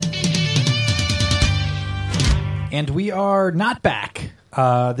And we are not back.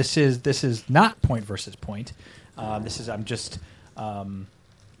 This is not Point versus Point. I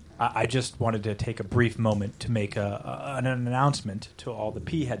just wanted to take a brief moment to make an announcement to all the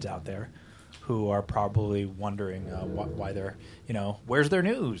P heads out there who are probably wondering why they're, where's their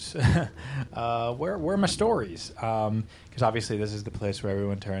news? Where are my stories? Because obviously this is the place where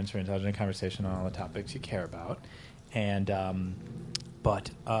everyone turns for intelligent conversation on all the topics you care about. And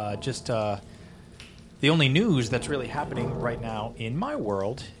the only news that's really happening right now in my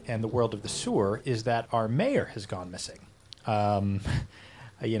world and the world of the sewer is that our mayor has gone missing. No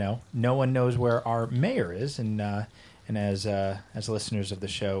one knows where our mayor is, and as listeners of the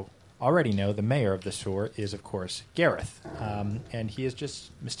show already know, the mayor of the sewer is, of course, Gareth, and he has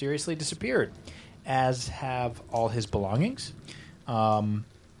just mysteriously disappeared, as have all his belongings, and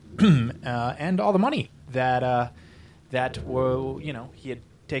all the money that he had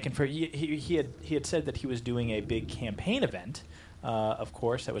taken for. He had said that he was doing a big campaign event. Of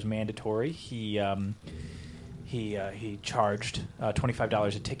course, that was mandatory. He charged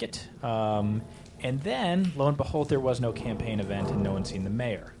 $25 a ticket, and then lo and behold, there was no campaign event, and no one's seen the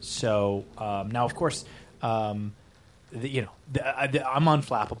mayor. So now, of course, I'm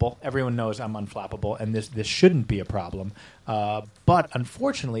unflappable. Everyone knows I'm unflappable, and this shouldn't be a problem. But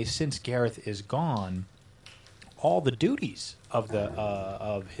unfortunately, since Gareth is gone, all the duties of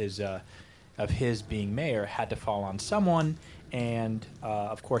his being mayor had to fall on someone. And,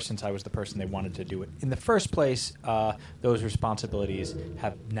 of course, since I was the person they wanted to do it in the first place, those responsibilities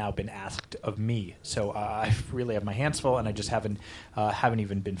have now been asked of me. So I really have my hands full, and I just haven't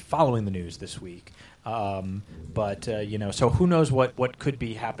even been following the news this week. So who knows what could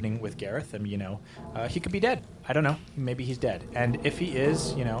be happening with Gareth? He could be dead. I don't know. Maybe he's dead. And if he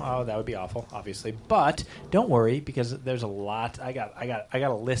is, that would be awful, obviously. But don't worry, because there's a lot. I got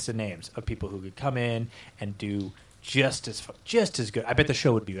a list of names of people who could come in and do just as good. I bet the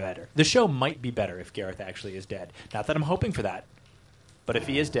show would be better. The show might be better if Gareth actually is dead. Not that I'm hoping for that, but if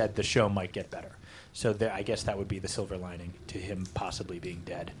he is dead, the show might get better. So I guess that would be the silver lining to him possibly being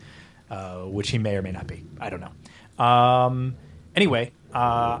dead, which he may or may not be. I don't know. Anyway,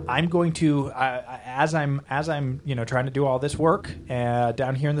 I'm going to as I'm trying to do all this work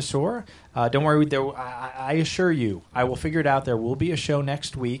down here in the sewer. Don't worry. I assure you, I will figure it out. There will be a show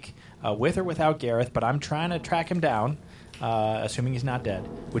next week. With or without Gareth, but I'm trying to track him down, assuming he's not dead,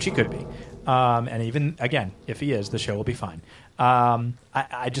 which he could be. And even, again, if he is, the show will be fine.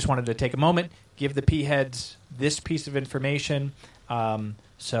 I just wanted to take a moment, give the P-heads this piece of information.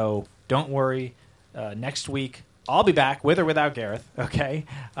 So don't worry. Next week, I'll be back, with or without Gareth, okay?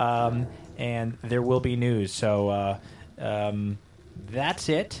 And there will be news. So that's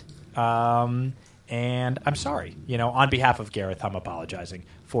it. And I'm sorry, on behalf of Gareth, I'm apologizing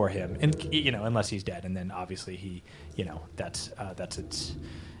for him, and unless he's dead, and then obviously he, that's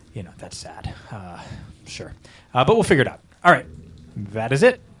sad. Sure, but we'll figure it out. All right, that is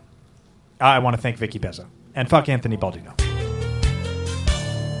it. I want to thank Vicky Bezzo and fuck Anthony Baldino.